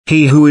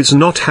He who is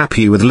not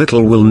happy with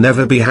little will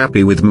never be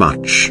happy with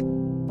much.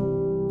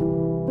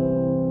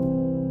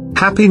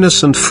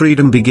 Happiness and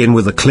freedom begin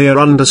with a clear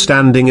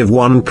understanding of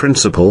one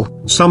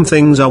principle: some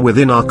things are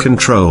within our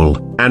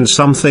control, and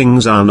some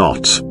things are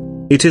not.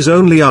 It is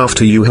only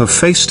after you have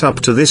faced up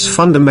to this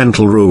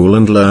fundamental rule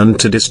and learned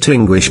to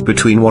distinguish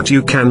between what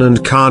you can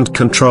and can't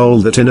control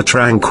that inner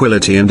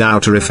tranquility and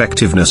outer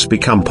effectiveness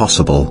become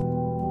possible.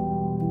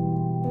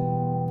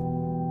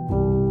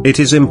 It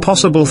is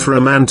impossible for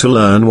a man to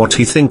learn what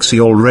he thinks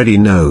he already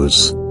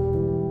knows.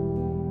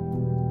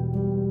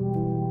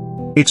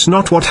 It's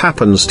not what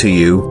happens to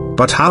you,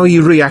 but how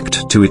you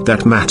react to it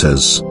that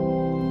matters.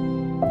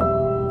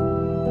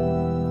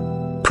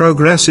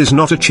 Progress is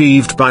not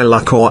achieved by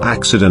luck or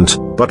accident,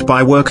 but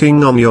by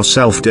working on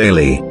yourself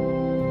daily.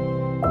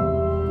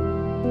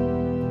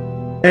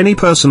 Any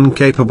person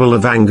capable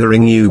of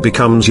angering you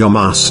becomes your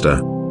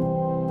master.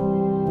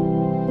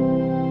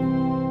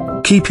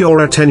 Keep your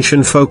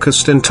attention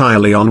focused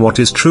entirely on what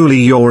is truly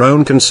your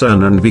own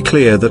concern and be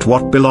clear that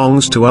what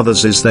belongs to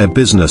others is their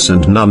business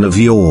and none of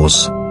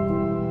yours.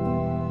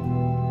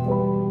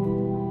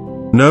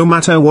 No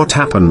matter what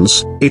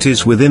happens, it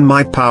is within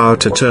my power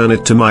to turn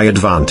it to my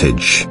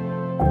advantage.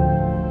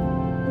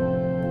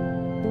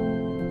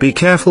 Be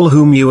careful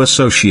whom you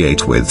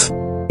associate with.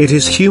 It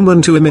is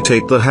human to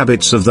imitate the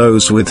habits of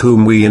those with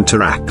whom we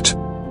interact.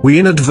 We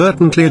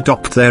inadvertently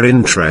adopt their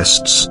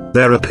interests,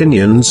 their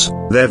opinions,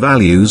 their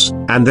values,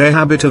 and their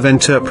habit of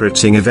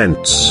interpreting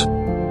events.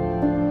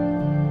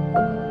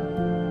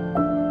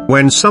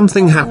 When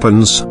something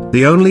happens,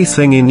 the only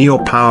thing in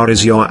your power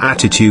is your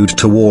attitude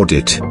toward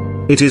it.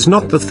 It is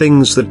not the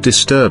things that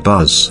disturb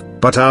us,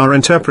 but our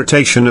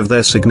interpretation of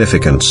their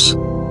significance.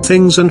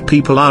 Things and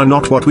people are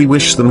not what we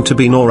wish them to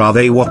be, nor are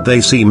they what they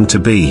seem to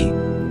be.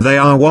 They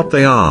are what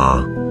they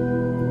are.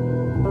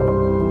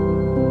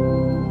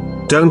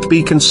 Don't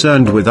be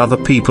concerned with other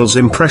people's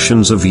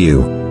impressions of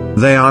you.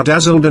 They are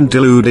dazzled and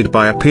deluded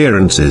by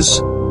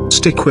appearances.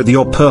 Stick with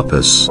your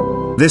purpose.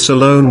 This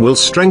alone will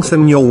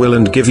strengthen your will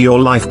and give your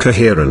life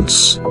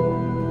coherence.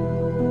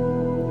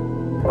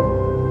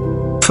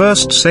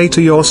 First say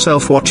to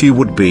yourself what you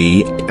would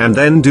be, and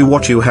then do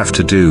what you have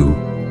to do.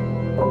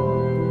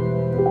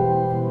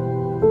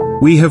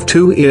 We have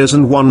 2 ears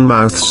and 1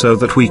 mouth so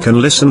that we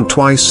can listen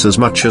twice as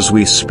much as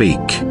we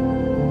speak.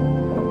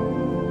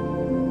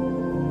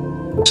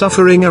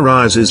 Suffering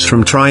arises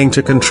from trying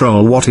to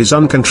control what is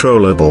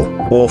uncontrollable,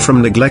 or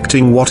from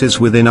neglecting what is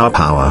within our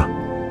power.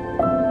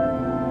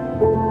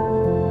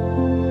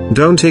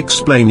 Don't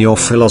explain your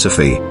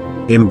philosophy.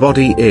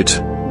 Embody it.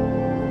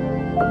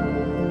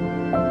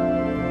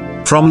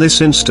 From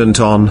this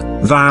instant on,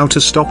 vow to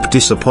stop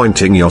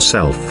disappointing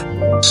yourself.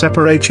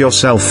 Separate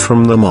yourself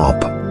from the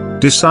mob.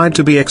 Decide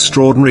to be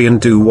extraordinary and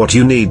do what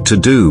you need to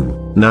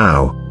do,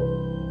 now.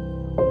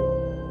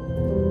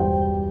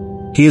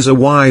 He is a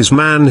wise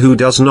man who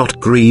does not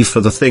grieve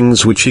for the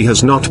things which he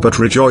has not but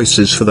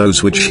rejoices for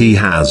those which he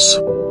has.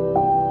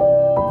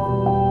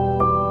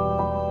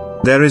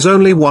 There is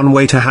only one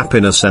way to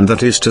happiness, and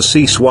that is to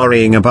cease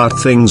worrying about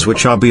things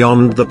which are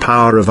beyond the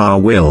power of our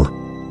will.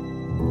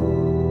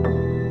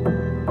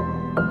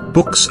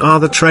 Books are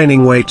the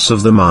training weights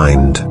of the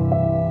mind.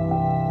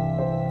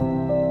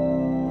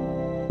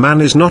 Man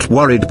is not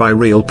worried by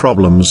real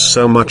problems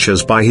so much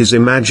as by his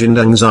imagined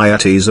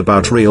anxieties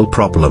about real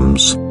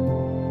problems.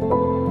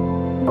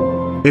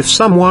 If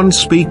someone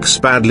speaks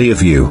badly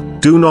of you,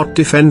 do not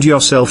defend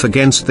yourself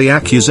against the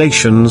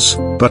accusations,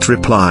 but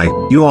reply,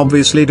 "You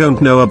obviously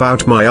don't know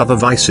about my other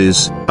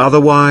vices,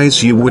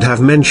 otherwise you would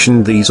have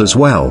mentioned these as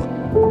well."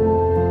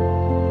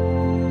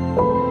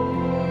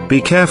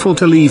 Be careful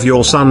to leave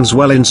your sons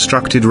well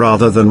instructed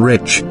rather than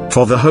rich,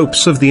 for the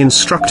hopes of the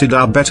instructed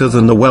are better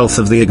than the wealth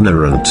of the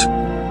ignorant.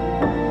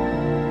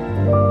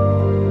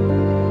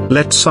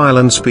 Let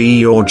silence be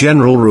your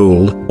general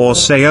rule, or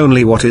say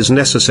only what is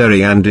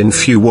necessary and in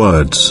few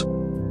words.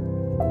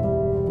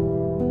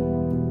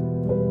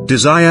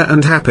 Desire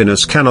and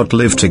happiness cannot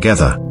live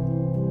together.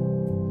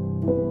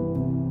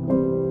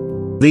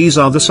 These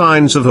are the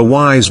signs of a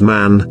wise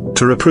man: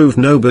 to reprove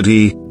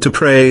nobody, to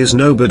praise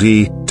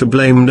nobody, to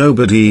blame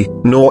nobody,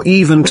 nor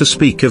even to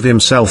speak of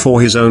himself or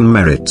his own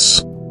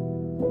merits.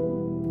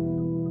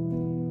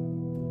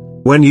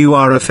 When you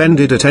are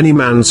offended at any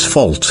man's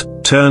fault,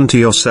 turn to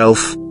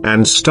yourself,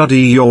 and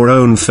study your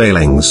own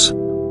failings.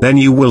 Then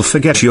you will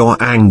forget your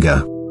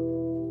anger.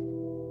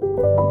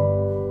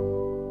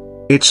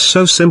 It's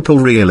so simple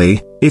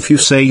really. If you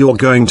say you're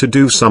going to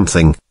do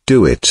something,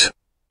 do it.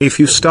 If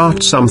you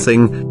start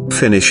something,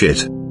 finish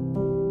it.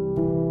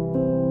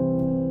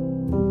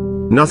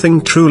 Nothing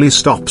truly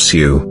stops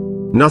you.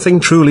 Nothing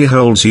truly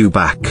holds you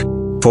back.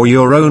 For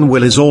your own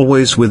will is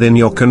always within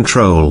your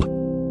control.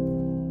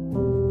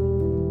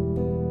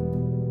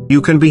 You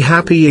can be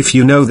happy if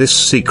you know this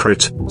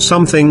secret: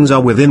 some things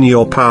are within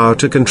your power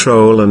to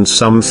control and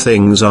some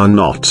things are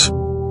not.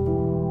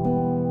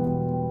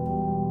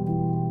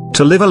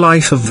 To live a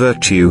life of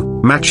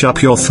virtue, match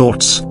up your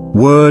thoughts,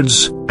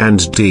 words, and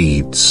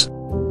deeds.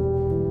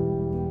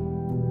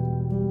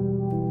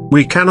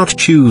 We cannot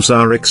choose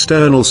our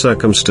external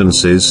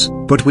circumstances,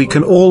 but we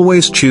can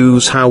always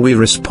choose how we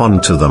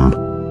respond to them.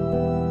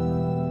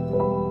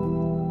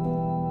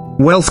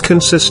 Wealth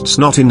consists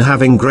not in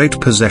having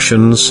great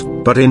possessions,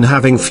 but in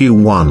having few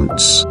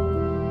wants.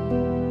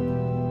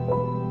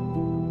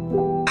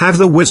 Have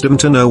the wisdom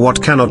to know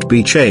what cannot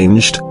be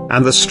changed,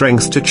 and the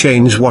strength to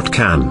change what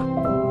can.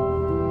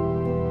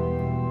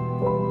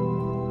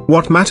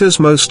 What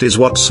matters most is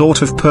what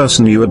sort of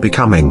person you are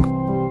becoming.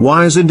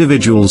 Wise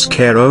individuals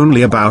care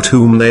only about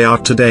whom they are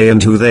today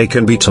and who they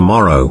can be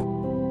tomorrow.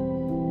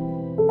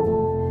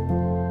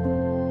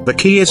 The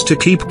key is to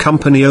keep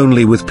company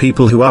only with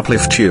people who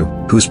uplift you,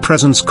 whose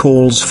presence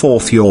calls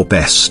forth your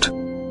best.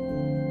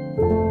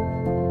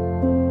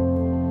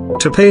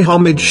 To pay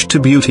homage to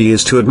beauty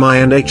is to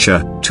admire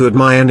nature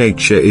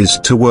is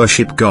to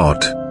worship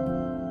God.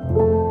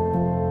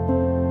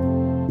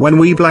 When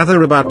we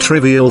blather about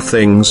trivial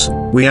things,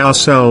 we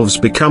ourselves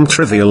become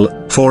trivial,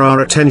 for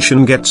our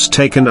attention gets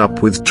taken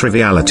up with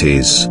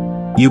trivialities.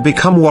 You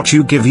become what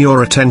you give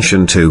your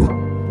attention to.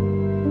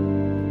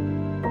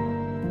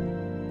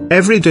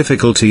 Every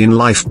difficulty in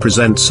life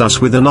presents us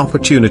with an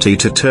opportunity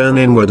to turn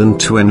inward and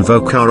to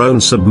invoke our own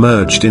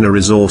submerged inner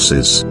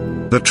resources.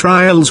 The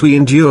trials we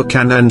endure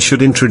can and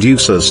should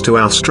introduce us to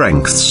our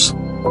strengths.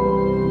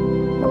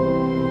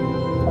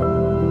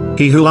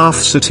 He who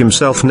laughs at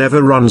himself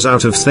never runs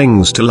out of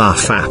things to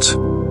laugh at.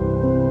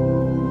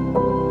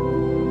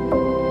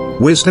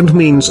 Wisdom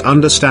means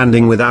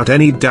understanding without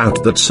any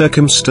doubt that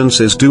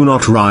circumstances do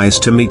not rise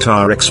to meet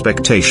our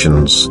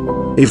expectations.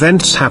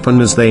 Events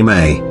happen as they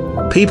may.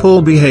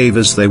 People behave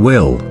as they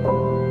will.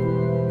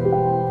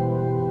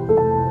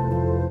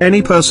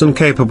 Any person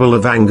capable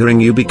of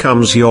angering you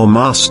becomes your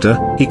master.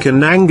 He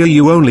can anger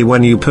you only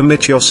when you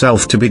permit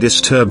yourself to be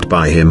disturbed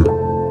by him.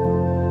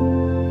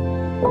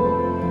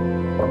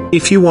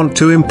 If you want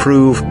to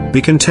improve,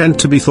 be content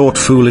to be thought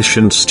foolish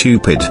and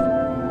stupid.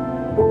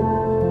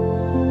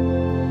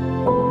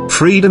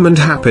 Freedom and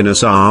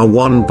happiness are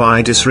won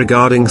by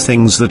disregarding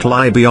things that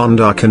lie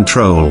beyond our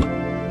control.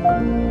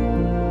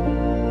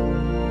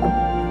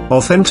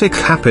 Authentic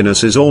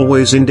happiness is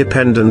always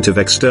independent of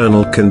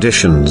external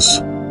conditions.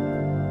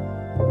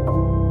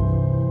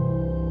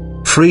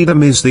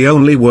 Freedom is the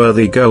only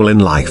worthy goal in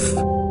life.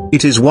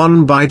 It is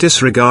won by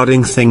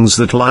disregarding things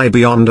that lie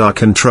beyond our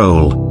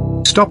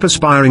control. Stop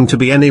aspiring to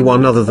be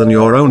anyone other than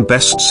your own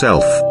best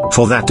self,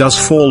 for that does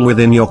fall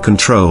within your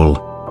control.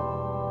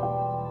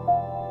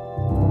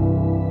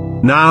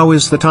 Now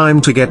is the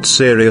time to get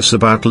serious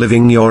about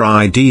living your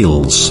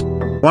ideals.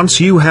 Once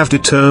you have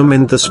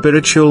determined the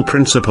spiritual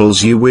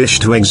principles you wish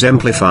to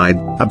exemplify,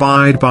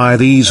 abide by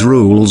these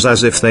rules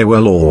as if they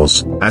were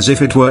laws, as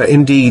if it were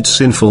indeed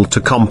sinful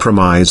to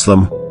compromise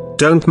them.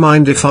 Don't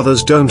mind if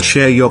others don't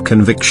share your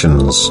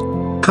convictions.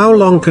 How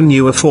long can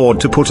you afford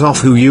to put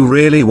off who you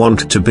really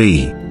want to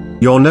be?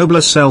 Your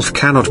nobler self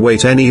cannot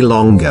wait any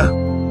longer.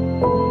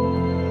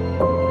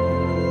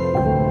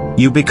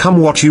 You become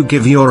what you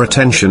give your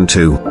attention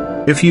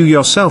to. If you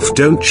yourself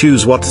don't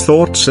choose what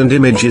thoughts and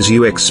images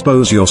you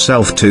expose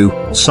yourself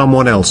to,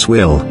 someone else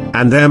will,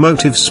 and their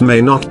motives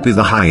may not be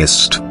the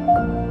highest.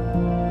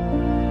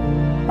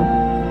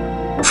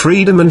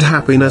 Freedom and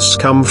happiness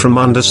come from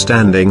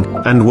understanding,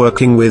 and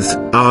working with,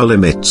 our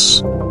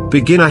limits.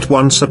 Begin at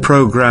once a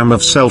program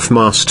of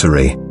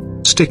self-mastery.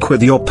 Stick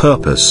with your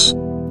purpose.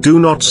 Do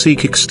not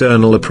seek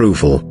external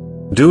approval.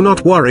 Do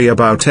not worry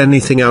about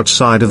anything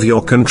outside of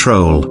your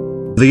control.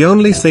 The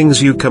only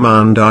things you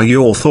command are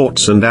your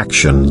thoughts and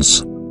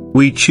actions.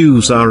 We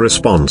choose our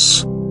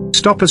response.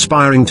 Stop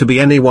aspiring to be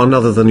anyone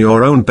other than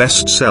your own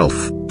best self,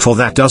 for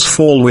that does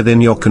fall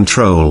within your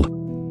control.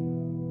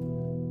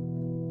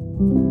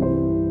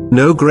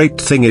 No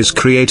great thing is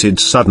created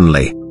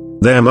suddenly.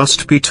 There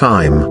must be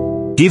time.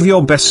 Give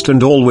your best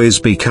and always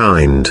be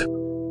kind.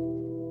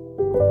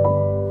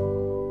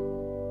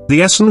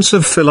 The essence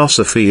of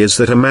philosophy is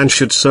that a man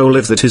should so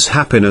live that his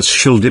happiness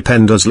shall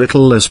depend as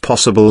little as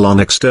possible on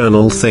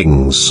external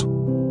things.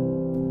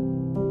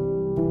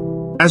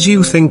 As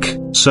you think,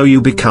 so you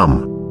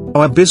become.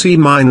 Our busy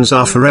minds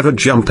are forever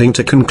jumping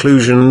to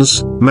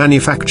conclusions,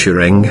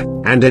 manufacturing,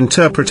 and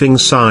interpreting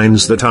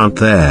signs that aren't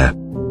there.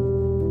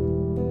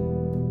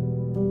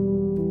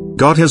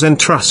 God has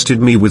entrusted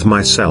me with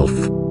myself.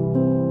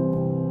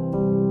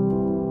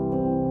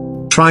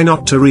 Try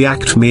not to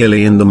react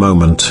merely in the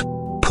moment.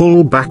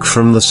 Pull back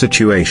from the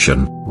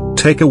situation.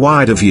 Take a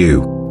wider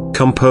view.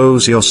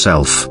 Compose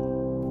yourself.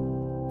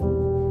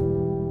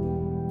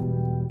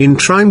 In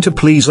trying to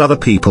please other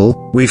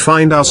people, we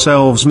find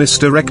ourselves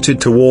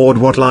misdirected toward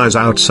what lies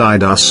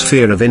outside our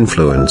sphere of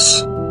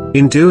influence.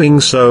 In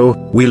doing so,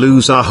 we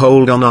lose our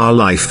hold on our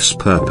life's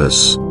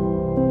purpose.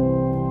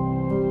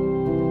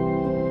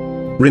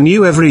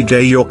 Renew every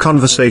day your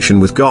conversation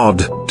with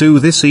God. Do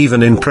this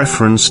even in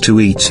preference to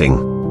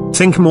eating.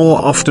 Think more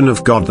often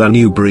of God than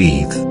you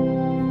breathe.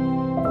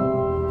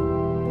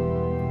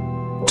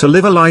 To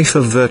live a life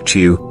of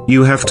virtue,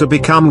 you have to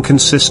become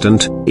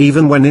consistent,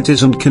 even when it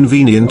isn't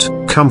convenient,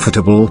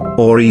 comfortable,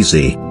 or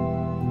easy.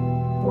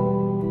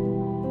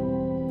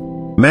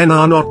 Men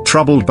are not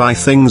troubled by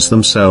things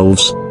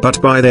themselves,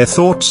 but by their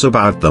thoughts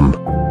about them.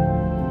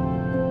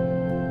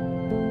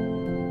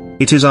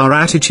 It is our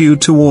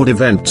attitude toward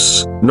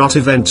events, not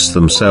events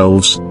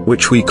themselves,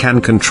 which we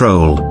can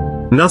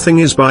control. Nothing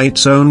is by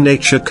its own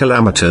nature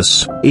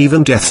calamitous,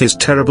 even death is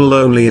terrible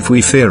only if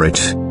we fear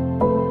it.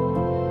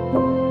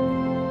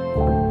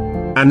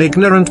 An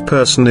ignorant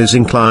person is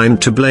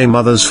inclined to blame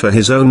others for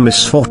his own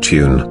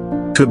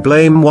misfortune. To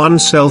blame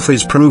oneself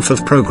is proof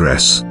of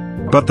progress.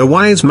 But the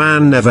wise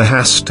man never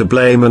has to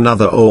blame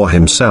another or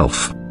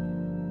himself.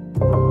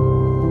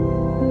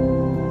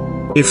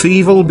 If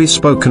evil be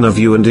spoken of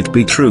you and it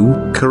be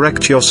true,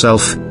 correct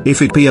yourself;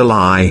 if it be a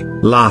lie,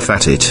 laugh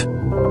at it.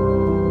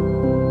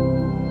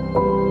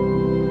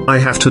 I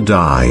have to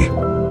die.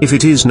 If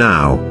it is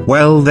now,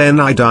 well then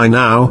I die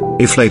now;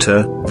 if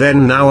later,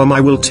 then now I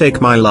will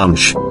take my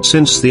lunch,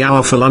 since the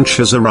hour for lunch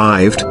has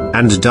arrived,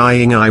 and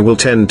dying I will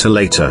tend to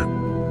later.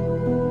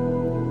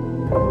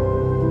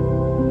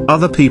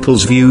 Other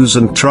people's views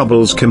and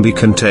troubles can be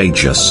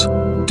contagious.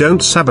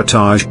 Don't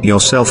sabotage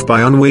yourself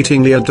by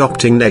unwittingly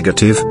adopting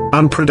negative,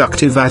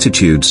 unproductive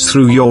attitudes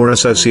through your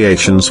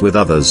associations with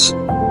others.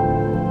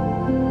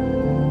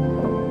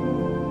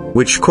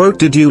 Which quote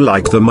did you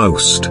like the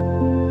most?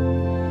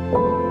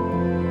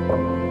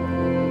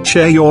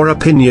 Share your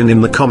opinion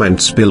in the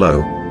comments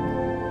below.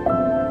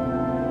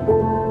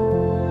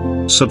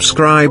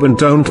 Subscribe and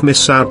don't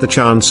miss out the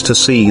chance to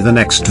see the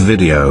next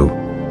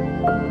video.